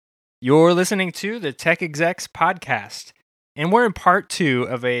You're listening to the Tech Execs podcast, and we're in part 2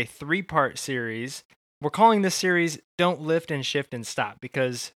 of a 3-part series. We're calling this series Don't Lift and Shift and Stop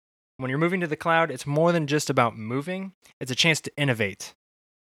because when you're moving to the cloud, it's more than just about moving, it's a chance to innovate.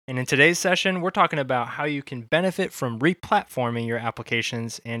 And in today's session, we're talking about how you can benefit from replatforming your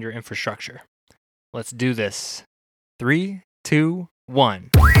applications and your infrastructure. Let's do this. 3, 2, 1.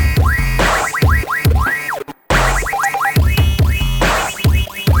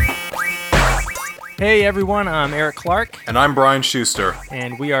 Hey everyone, I'm Eric Clark. And I'm Brian Schuster.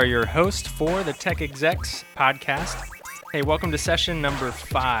 And we are your host for the Tech Execs podcast. Hey, welcome to session number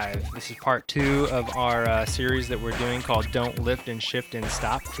 5. This is part 2 of our series that we're doing called Don't Lift and Shift and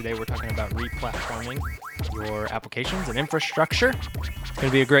Stop. Today we're talking about replatforming your applications and infrastructure. It's going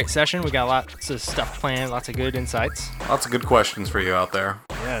to be a great session. We got lots of stuff planned, lots of good insights. Lots of good questions for you out there.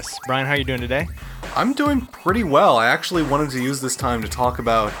 Yes. Brian, how are you doing today? I'm doing pretty well. I actually wanted to use this time to talk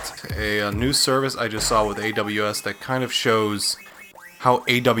about a new service I just saw with AWS that kind of shows how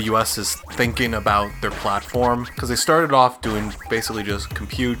AWS is thinking about their platform, because they started off doing basically just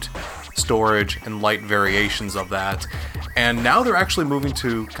compute, storage, and light variations of that, and now they're actually moving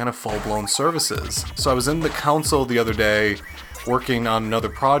to kind of full-blown services. So I was in the console the other day working on another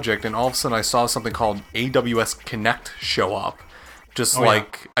project, and all of a sudden I saw something called AWS Connect show up.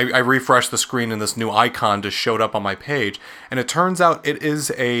 I refreshed the screen and this new icon just showed up on my page. And it turns out it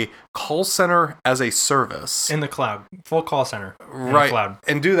is a call center as a service. In the cloud. Full call center. Right. The cloud.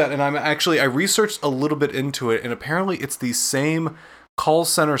 And do that. And I researched a little bit into it, and apparently it's the same call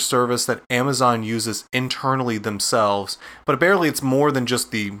center service that Amazon uses internally themselves. But apparently it's more than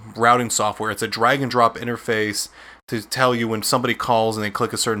just the routing software. It's a drag and drop interface to tell you when somebody calls and they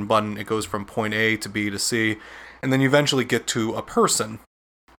click a certain button, it goes from point A to B to C. And then you eventually get to a person.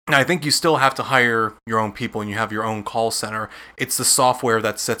 Now, I think you still have to hire your own people and you have your own call center. It's the software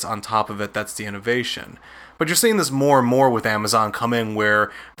that sits on top of it that's the innovation. But you're seeing this more and more with Amazon come in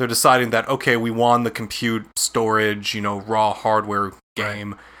where they're deciding that, okay, we won the compute, storage, raw hardware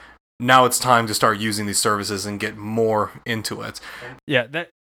game. Right. Now it's time to start using these services and get more into it. Yeah,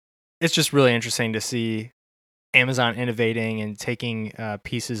 it's just really interesting to see Amazon innovating and taking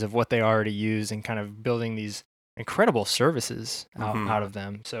pieces of what they already use and kind of building these incredible services out of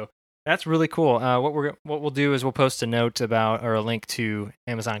them. So that's really cool. What we'll do is we'll post a note about or a link to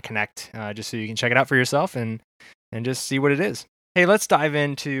Amazon Connect just so you can check it out for yourself and just see what it is. Hey, let's dive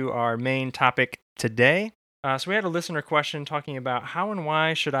into our main topic today. So we had a listener question talking about how and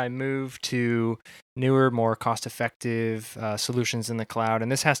why should I move to newer, more cost-effective solutions in the cloud, and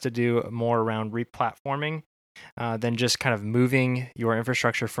this has to do more around replatforming than just kind of moving your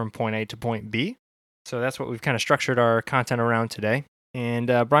infrastructure from point A to point B. So that's what we've kind of structured our content around today. And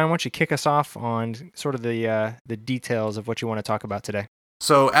Brian, why don't you kick us off on sort of the details of what you want to talk about today?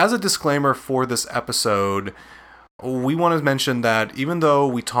 So as a disclaimer for this episode, we want to mention that even though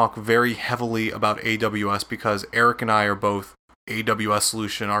we talk very heavily about AWS because Eric and I are both AWS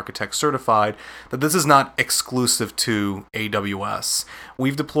Solution Architect certified, that this is not exclusive to AWS.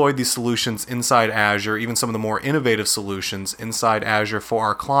 We've deployed these solutions inside Azure, even some of the more innovative solutions inside Azure for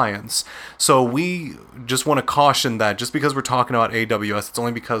our clients. So we just want to caution that just because we're talking about AWS, it's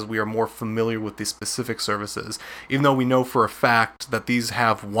only because we are more familiar with these specific services, even though we know for a fact that these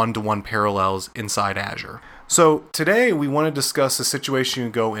have one-to-one parallels inside Azure. So today we want to discuss a situation you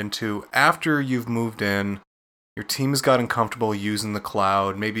go into after you've moved in. Your team has gotten comfortable using the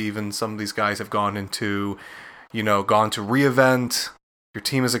cloud. Maybe even some of these guys have gone to re:Event. Your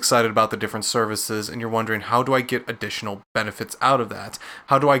team is excited about the different services, and you're wondering, how do I get additional benefits out of that?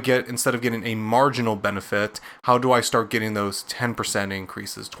 How do I get, instead of getting a marginal benefit, how do I start getting those 10%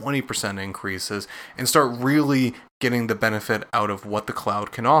 increases, 20% increases, and start really getting the benefit out of what the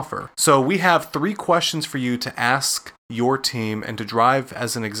cloud can offer? So we have 3 questions for you to ask your team and to drive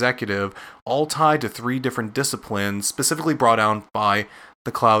as an executive, all tied to 3 different disciplines specifically brought out by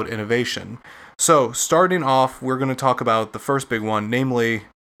the cloud innovation. So starting off, we're going to talk about the first big one, namely,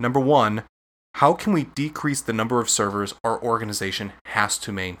 number 1, how can we decrease the number of servers our organization has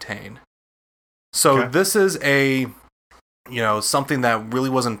to maintain? So This is something that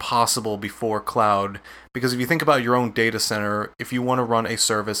really wasn't possible before cloud, because if you think about your own data center, if you want to run a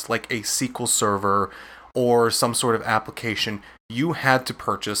service like a SQL server or some sort of application, you had to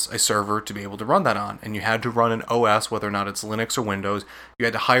purchase a server to be able to run that on, and you had to run an OS, whether or not it's Linux or Windows. You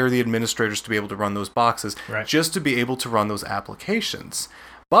had to hire the administrators to be able to run those boxes, just to be able to run those applications.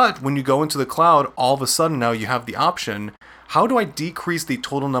 But when you go into the cloud, all of a sudden now you have the option, how do I decrease the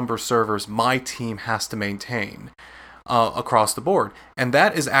total number of servers my team has to maintain across the board? And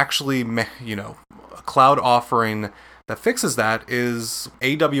that is actually, a cloud offering that fixes that is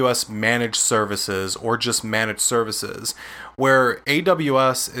AWS Managed Services, or just Managed Services, where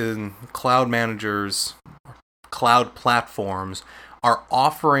AWS and cloud managers, cloud platforms, are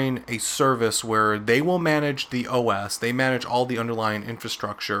offering a service where they will manage the OS, they manage all the underlying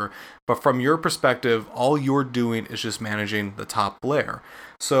infrastructure, but from your perspective, all you're doing is just managing the top layer.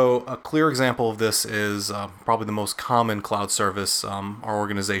 So a clear example of this is probably the most common cloud service our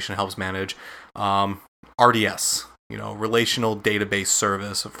organization helps manage, RDS, relational database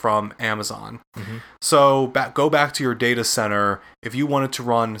service from Amazon. Mm-hmm. So go back to your data center. If you wanted to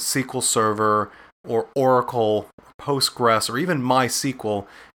run SQL Server or Oracle, Postgres, or even MySQL,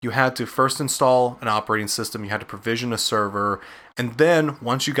 you had to first install an operating system, you had to provision a server, and then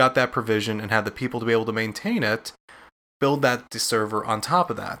once you got that provision and had the people to be able to maintain it, build that server on top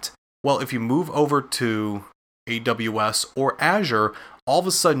of that. Well, if you move over to AWS or Azure, all of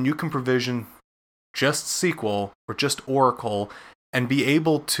a sudden you can provision just SQL or just Oracle and be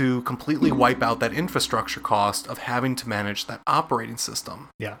able to completely wipe out that infrastructure cost of having to manage that operating system.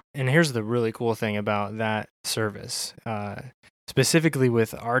 Yeah. And here's the really cool thing about that service. Specifically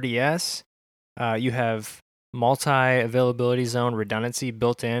with RDS, you have multi-availability zone redundancy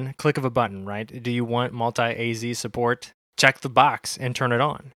built in. Click of a button, right? Do you want multi-AZ support? Check the box and turn it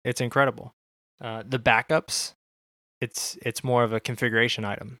on. It's incredible. The backups, it's more of a configuration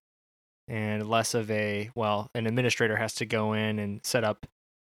item and less of an administrator has to go in and set up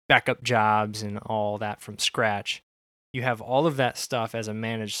backup jobs and all that from scratch. You have all of that stuff as a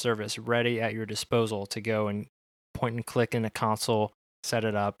managed service ready at your disposal to go and point and click in a console, set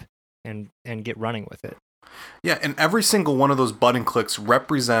it up, and get running with it. Yeah, and every single one of those button clicks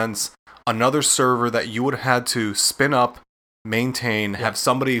represents another server that you would have had to spin up, maintain, have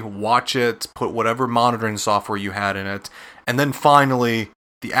somebody watch it, put whatever monitoring software you had in it, and then finally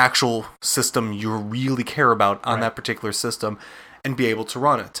the actual system you really care about on that particular system and be able to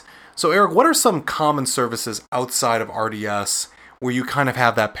run it. So Eric, what are some common services outside of RDS where you kind of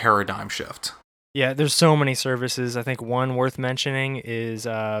have that paradigm shift? Yeah, there's so many services. I think one worth mentioning is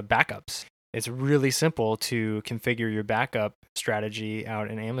backups. It's really simple to configure your backup strategy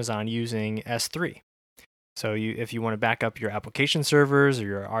out in Amazon using S3. So if you want to back up your application servers or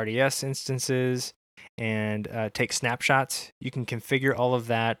your RDS instances and take snapshots, you can configure all of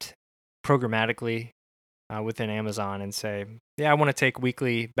that programmatically within Amazon and say, I want to take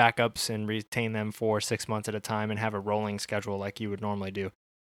weekly backups and retain them for 6 months at a time and have a rolling schedule like you would normally do.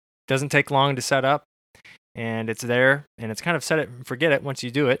 Doesn't take long to set up, and it's there, and it's kind of set it and forget it once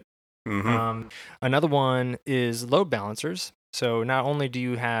you do it. Mm-hmm. Another one is load balancers. So not only do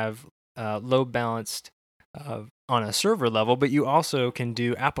you have load balanced on a server level, but you also can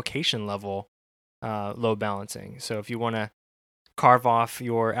do application level load balancing. So if you want to carve off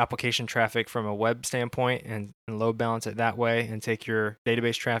your application traffic from a web standpoint and load balance it that way, and take your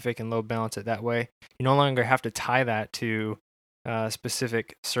database traffic and load balance it that way, you no longer have to tie that to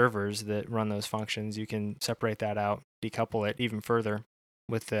specific servers that run those functions. You can separate that out, decouple it even further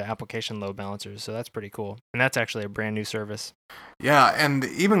with the application load balancers. So that's pretty cool. And that's actually a brand new service. Yeah, and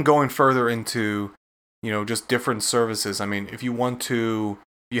even going further into, just different services. I mean, if you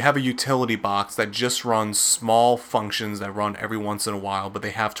have a utility box that just runs small functions that run every once in a while, but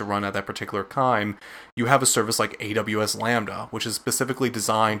they have to run at that particular time, you have a service like AWS Lambda, which is specifically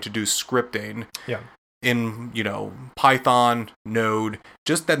designed to do scripting. Yeah. In, Python, Node,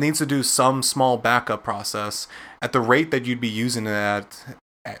 just that needs to do some small backup process at the rate that you'd be using it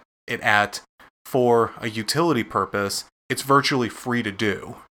at for a utility purpose. It's virtually free to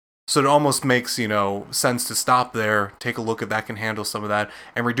do. So it almost makes, sense to stop there, take a look at that can handle some of that,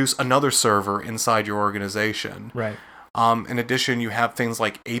 and reduce another server inside your organization. Right. In addition, you have things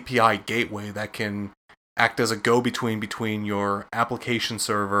like API Gateway that can act as a go-between between your application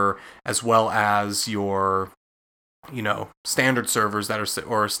server as well as your, standard servers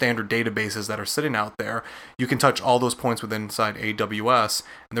or standard databases that are sitting out there. You can touch all those points within inside AWS,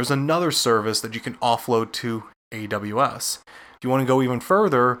 and there's another service that you can offload to AWS. If you want to go even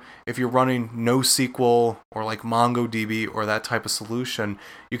further, if you're running NoSQL or like MongoDB or that type of solution,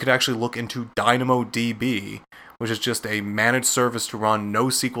 you could actually look into DynamoDB, which is just a managed service to run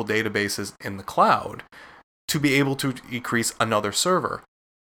NoSQL databases in the cloud, to be able to increase another server.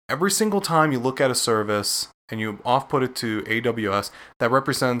 Every single time you look at a service and you off-put it to AWS, that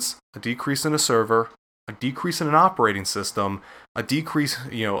represents a decrease in a server, a decrease in an operating system, a decrease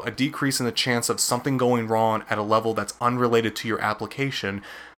in the chance of something going wrong at a level that's unrelated to your application,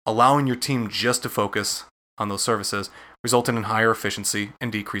 allowing your team just to focus on those services, resulting in higher efficiency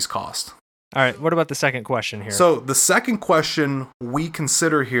and decreased cost. All right, what about the second question here? So the second question we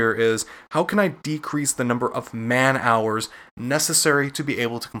consider here is, how can I decrease the number of man hours necessary to be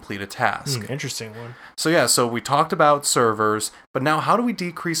able to complete a task? Interesting one. So we talked about servers, but now how do we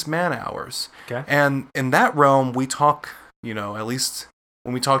decrease man hours? Okay. And in that realm, we talk, at least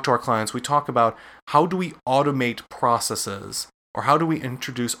when we talk to our clients, we talk about how do we automate processes, or how do we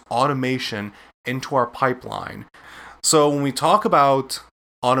introduce automation into our pipeline? So when we talk about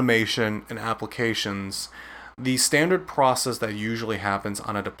automation and applications, the standard process that usually happens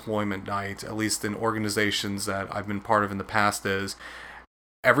on a deployment night, at least in organizations that I've been part of in the past, is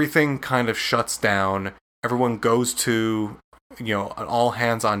everything kind of shuts down. Everyone goes to, an all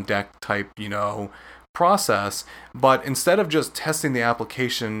hands on deck type, process. But instead of just testing the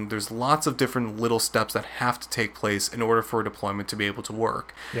application, there's lots of different little steps that have to take place in order for a deployment to be able to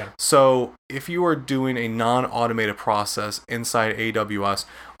work. Yeah. So if you are doing a non-automated process inside AWS,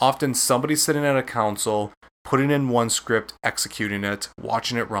 often somebody's sitting at a console, putting in one script, executing it,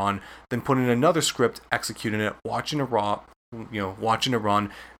 watching it run, then putting in another script, executing it, watching it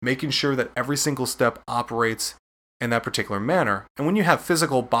run, making sure that every single step operates in that particular manner. And when you have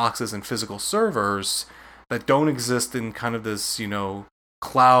physical boxes and physical servers that don't exist in kind of this,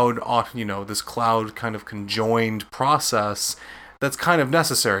 cloud kind of conjoined process, that's kind of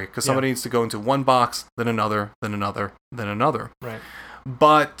necessary because somebody needs to go into one box, then another, then another, then another. Right.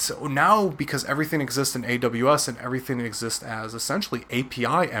 But now, because everything exists in AWS and everything exists as essentially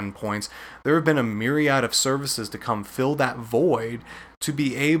API endpoints, there have been a myriad of services to come fill that void to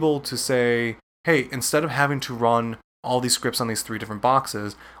be able to say, hey, instead of having to run all these scripts on these 3 different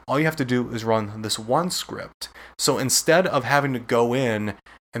boxes, all you have to do is run this one script. So instead of having to go in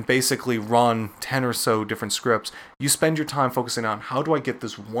and basically run 10 or so different scripts, you spend your time focusing on how do I get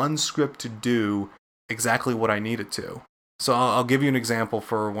this one script to do exactly what I need it to. So I'll give you an example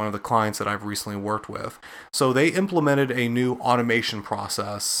for one of the clients that I've recently worked with. So they implemented a new automation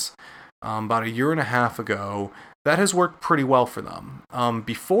process about 1.5 years ago that has worked pretty well for them.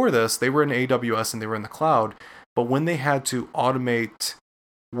 Before this, they were in AWS and they were in the cloud, but when they had to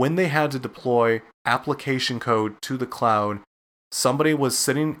deploy application code to the cloud, somebody was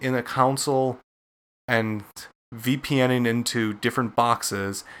sitting in a console and VPNing into different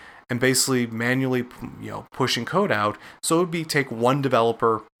boxes and basically manually, pushing code out. So it would take one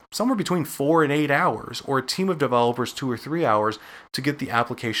developer somewhere between 4 and 8 hours, or a team of developers 2 or 3 hours to get the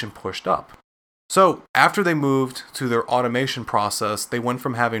application pushed up. So after they moved to their automation process, they went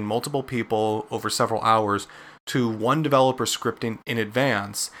from having multiple people over several hours to one developer scripting in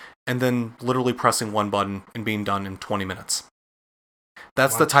advance and then literally pressing one button and being done in 20 minutes.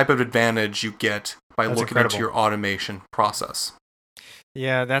 That's the type of advantage you get by looking into your automation process.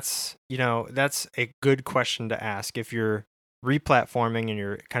 Yeah, that's a good question to ask if you're replatforming and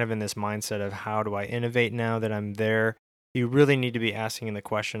you're kind of in this mindset of how do I innovate now that I'm there. You really need to be asking the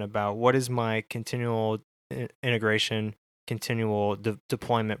question about what is my continual integration, continual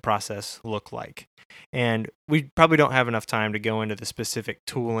deployment process look like? And we probably don't have enough time to go into the specific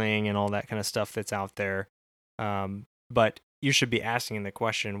tooling and all that kind of stuff that's out there. But you should be asking the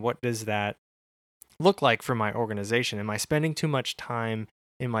question, what does that look like for my organization? Am I spending too much time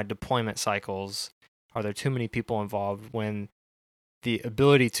in my deployment cycles? Are there too many people involved when the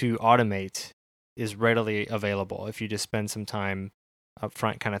ability to automate is readily available if you just spend some time up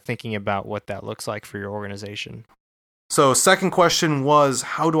front kind of thinking about what that looks like for your organization? So second question was,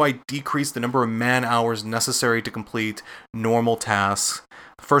 how do I decrease the number of man hours necessary to complete normal tasks?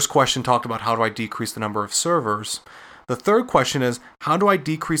 The first question talked about how do I decrease the number of servers. The third question is, how do I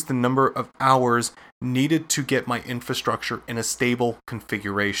decrease the number of hours needed to get my infrastructure in a stable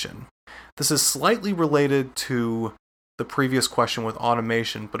configuration? This is slightly related to the previous question with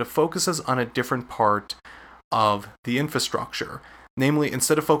automation, but it focuses on a different part of the infrastructure. Namely,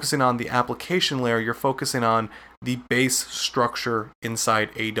 instead of focusing on the application layer, you're focusing on the base structure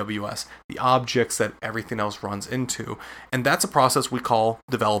inside AWS, the objects that everything else runs into. And that's a process we call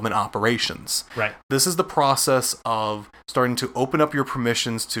development operations. Right. This is the process of starting to open up your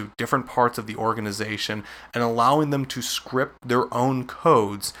permissions to different parts of the organization and allowing them to script their own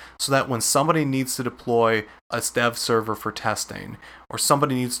codes so that when somebody needs to deploy a dev server for testing, or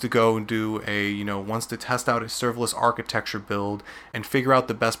somebody needs to go and do wants to test out a serverless architecture build and figure out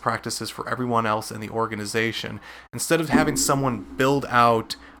the best practices for everyone else in the organization, instead of having someone build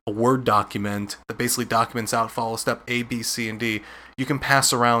out a Word document that basically documents out, follow step A, B, C, and D, you can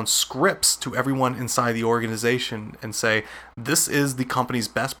pass around scripts to everyone inside the organization and say, this is the company's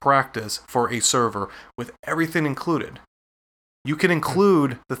best practice for a server with everything included. You can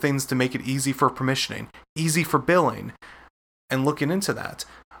include the things to make it easy for permissioning, easy for billing, and looking into that.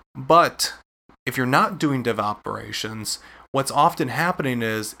 But if you're not doing dev operations, what's often happening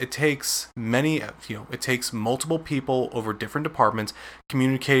is it takes multiple people over different departments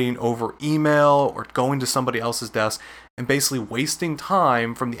communicating over email or going to somebody else's desk and basically wasting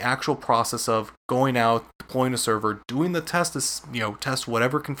time from the actual process of going out, deploying a server, doing the test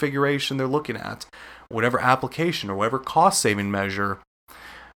whatever configuration they're looking at, whatever application or whatever cost-saving measure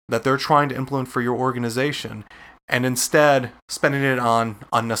that they're trying to implement for your organization, and instead spending it on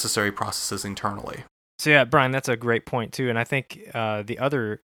unnecessary processes internally. So yeah, Brian, that's a great point too. And I think the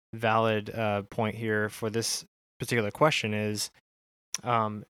other valid point here for this particular question is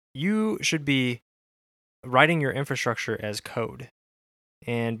you should be writing your infrastructure as code.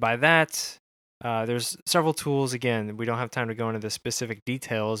 And by that, there's several tools. Again, we don't have time to go into the specific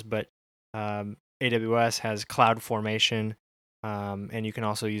details, but AWS has CloudFormation, and you can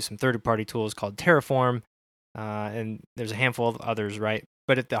also use some third-party tools called Terraform, and there's a handful of others, right?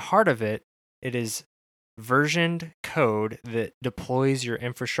 But at the heart of it, it is versioned code that deploys your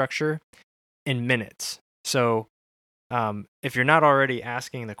infrastructure in minutes. So if you're not already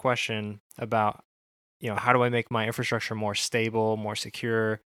asking the question about, how do I make my infrastructure more stable, more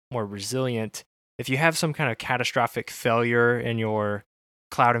secure, more resilient, if you have some kind of catastrophic failure in your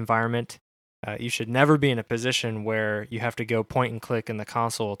cloud environment, you should never be in a position where you have to go point and click in the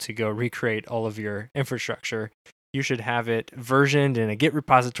console to go recreate all of your infrastructure. You should have it versioned in a Git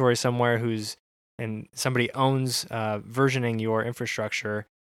repository somewhere and somebody owns versioning your infrastructure,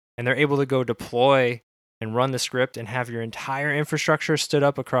 and they're able to go deploy and run the script and have your entire infrastructure stood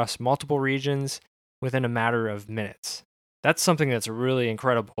up across multiple regions within a matter of minutes. That's something that's really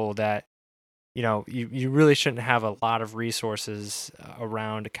incredible that, you really shouldn't have a lot of resources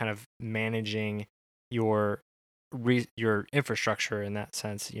around kind of managing your infrastructure in that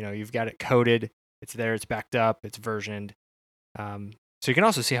sense. You've got it coded, it's there, it's backed up, it's versioned. So you can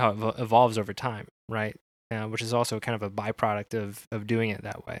also see how it evolves over time, right? Which is also kind of a byproduct of doing it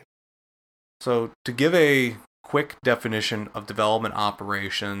that way. So to give a quick definition of development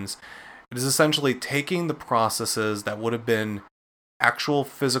operations, it is essentially taking the processes that would have been actual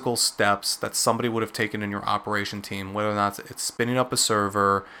physical steps that somebody would have taken in your operation team, whether or not it's spinning up a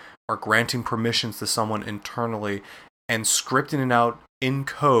server or granting permissions to someone internally, and scripting it out in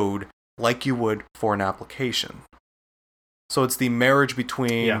code like you would for an application. So it's the marriage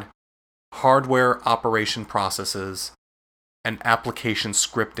between hardware operation processes and application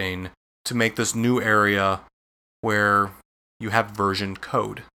scripting to make this new area where you have versioned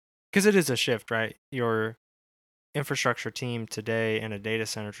code. Because it is a shift, right? Your infrastructure team today in a data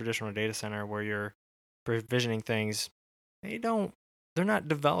center, traditional data center, where you're provisioning things, they're not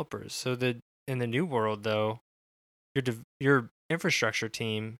developers. So in the new world, though, your infrastructure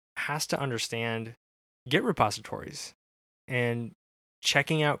team has to understand Git repositories and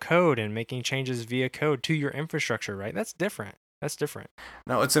checking out code and making changes via code to your infrastructure, right? That's different.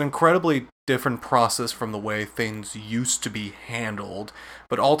 Now, it's an incredibly different process from the way things used to be handled,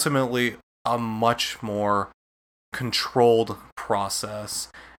 but ultimately a much more controlled process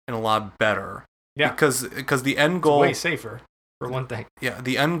and a lot better. Yeah. Because the end goal... It's way safer, for one thing. Yeah,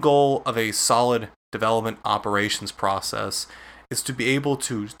 the end goal of a solid development operations process is to be able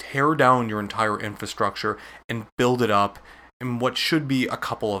to tear down your entire infrastructure and build it up in what should be a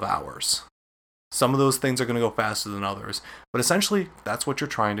couple of hours. Some of those things are going to go faster than others, but essentially that's what you're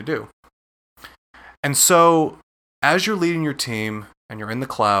trying to do. And so as you're leading your team and you're in the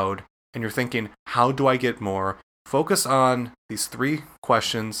cloud and you're thinking, how do I get more? Focus on these 3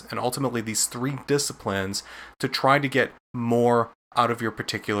 questions and ultimately these 3 disciplines to try to get more out of your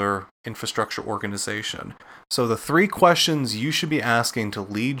particular infrastructure organization. So the 3 questions you should be asking to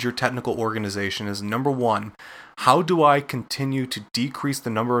lead your technical organization is, number 1, how do I continue to decrease the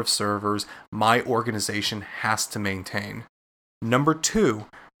number of servers my organization has to maintain? Number 2,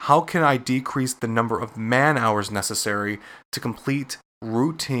 how can I decrease the number of man hours necessary to complete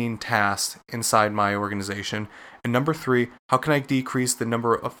routine tasks inside my organization? And number 3, how can I decrease the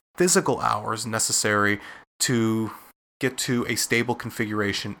number of physical hours necessary to get to a stable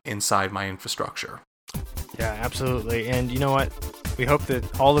configuration inside my infrastructure? Yeah, absolutely. And you know what? We hope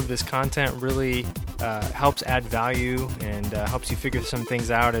that all of this content really helps add value and helps you figure some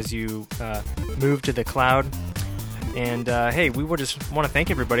things out as you move to the cloud. And hey, we would just want to thank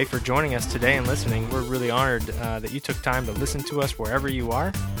everybody for joining us today and listening. We're really honored that you took time to listen to us wherever you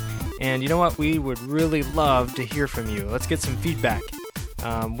are. And you know what? We would really love to hear from you. Let's get some feedback.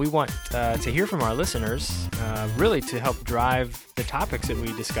 We want to hear from our listeners, really to help drive the topics that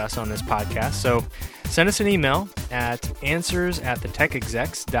we discuss on this podcast. So send us an email at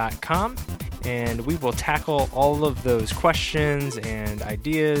answers@thetechexecs.com, and we will tackle all of those questions and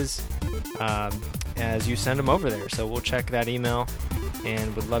ideas as you send them over there. So we'll check that email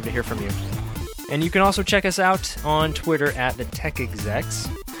and would love to hear from you. And you can also check us out on Twitter at the Tech Execs.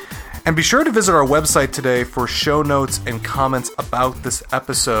 And be sure to visit our website today for show notes and comments about this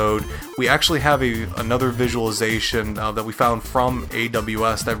episode. We actually have another visualization that we found from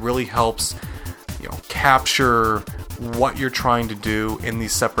AWS that really helps, capture what you're trying to do in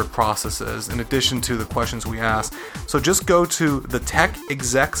these separate processes, in addition to the questions we asked. So just go to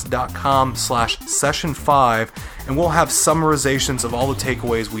thetechexecs.com/session5, and we'll have summarizations of all the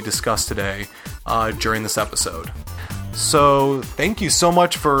takeaways we discussed today during this episode. So thank you so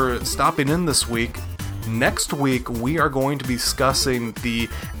much for stopping in this week. Next week, we are going to be discussing the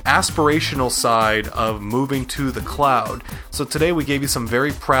aspirational side of moving to the cloud. So today we gave you some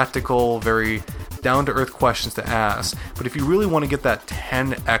very practical, very down-to-earth questions to ask. But if you really want to get that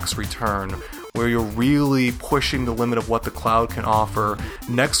 10x return, where you're really pushing the limit of what the cloud can offer,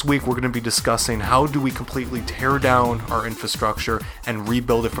 next week we're going to be discussing how do we completely tear down our infrastructure and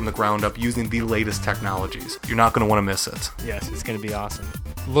rebuild it from the ground up using the latest technologies. You're not going to want to miss it. Yes, it's going to be awesome.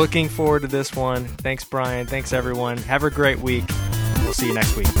 Looking forward to this one. Thanks, Brian. Thanks, everyone. Have a great week. We'll see you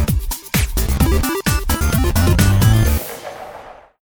next week.